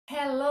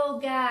Hello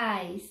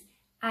guys,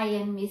 I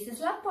am Misses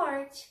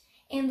Laporte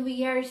and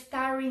we are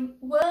starting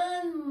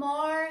one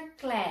more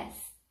class.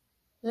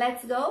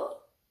 Let's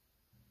go?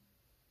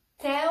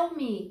 Tell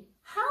me,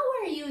 how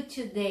are you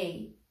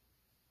today?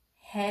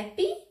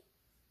 Happy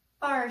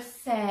or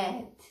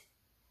sad?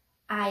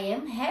 I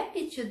am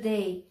happy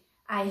today.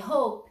 I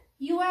hope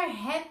you are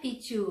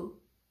happy too.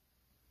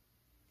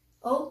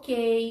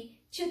 Okay,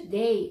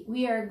 today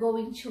we are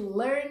going to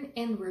learn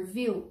and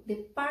review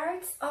the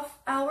parts of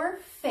our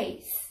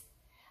face.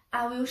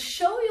 I will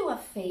show you a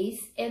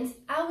face and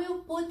I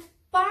will put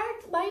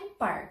part by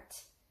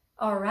part.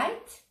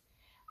 Alright?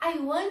 I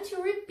want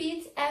to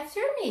repeat after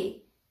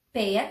me.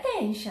 Pay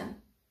attention.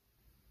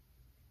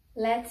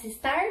 Let's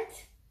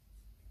start.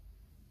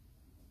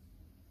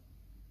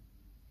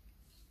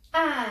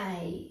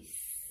 Eyes.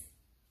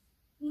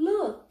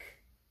 Look.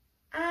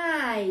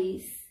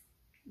 Eyes.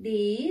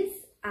 These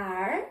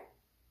are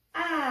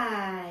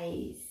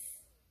eyes.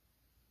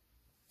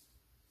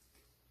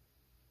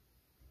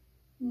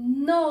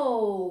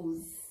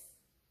 Nose.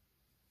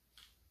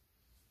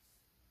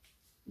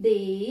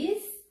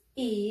 This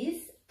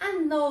is a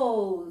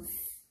nose.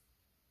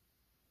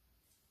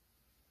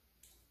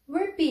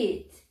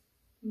 Repeat.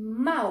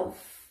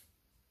 Mouth.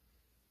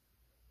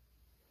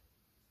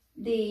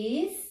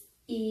 This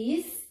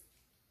is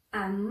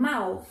a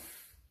mouth.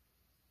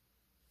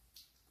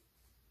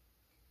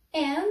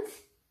 And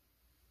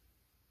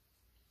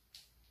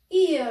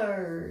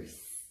ears.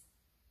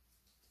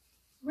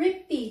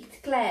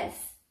 Repeat, class.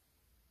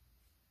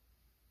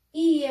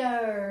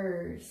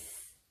 Ears.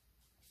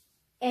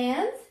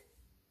 And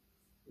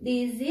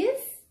this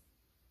is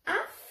a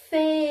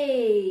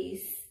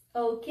face.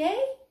 Okay?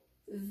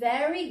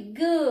 Very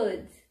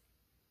good.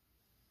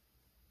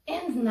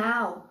 And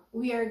now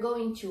we are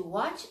going to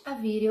watch a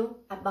video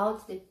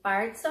about the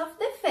parts of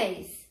the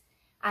face.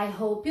 I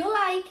hope you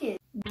like it.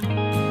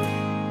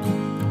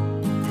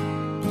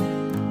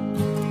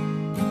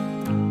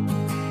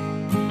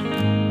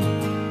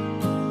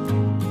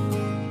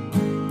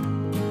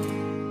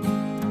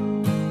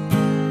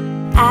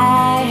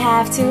 I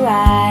have two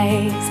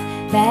eyes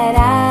that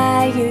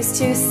I used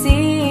to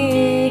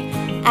see.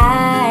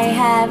 I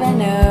have a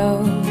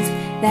nose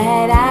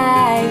that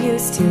I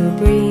used to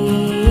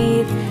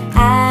breathe.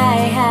 I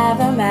have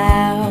a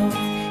mouth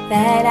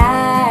that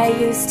I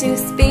used to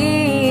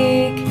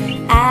speak.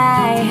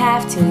 I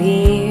have two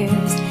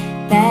ears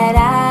that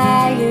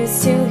I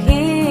used to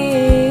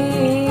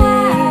hear.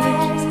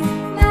 Eyes,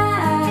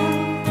 mouth,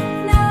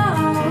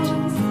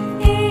 nose,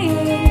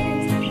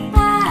 ears,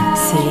 eyes.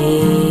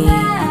 See,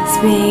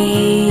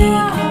 speak,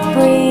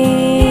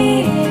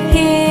 breathe,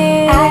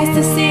 hear. Eyes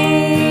to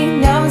see,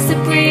 nose to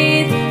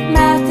breathe,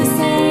 mouth to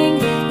sing,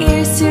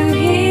 ears to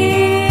hear.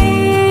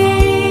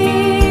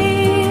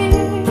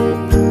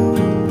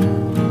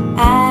 I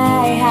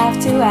have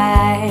two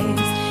eyes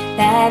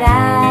that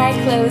I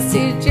close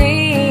to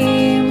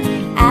dream.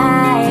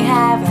 I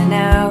have a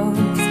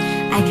nose,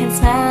 I can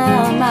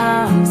smell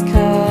mom's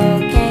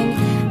cooking.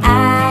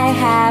 I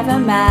have a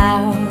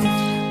mouth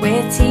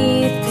with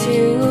teeth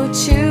to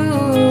chew.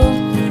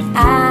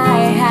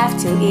 I have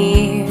two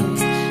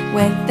ears,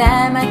 with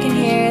them I can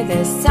hear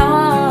this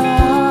song.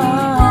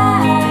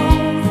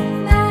 Eyes,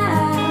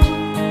 mouth,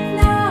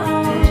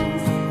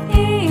 nose,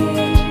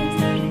 ears,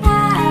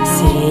 eyes.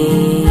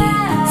 See,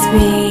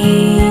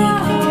 speak,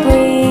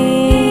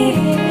 breathe,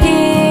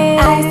 hear.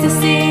 Eyes to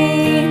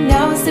see,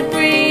 nose to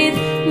breathe,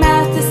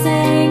 mouth to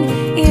sing,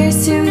 ears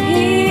to hear.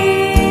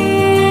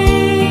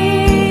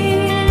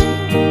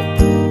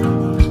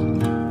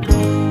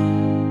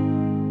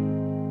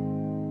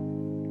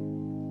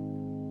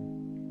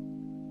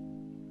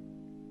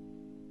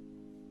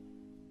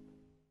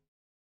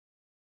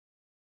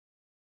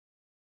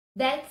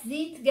 That's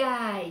it,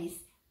 guys.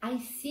 I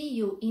see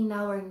you in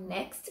our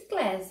next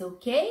class,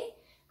 okay?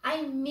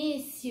 I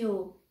miss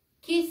you.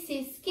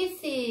 Kisses,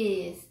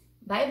 kisses.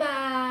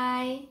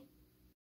 Bye-bye.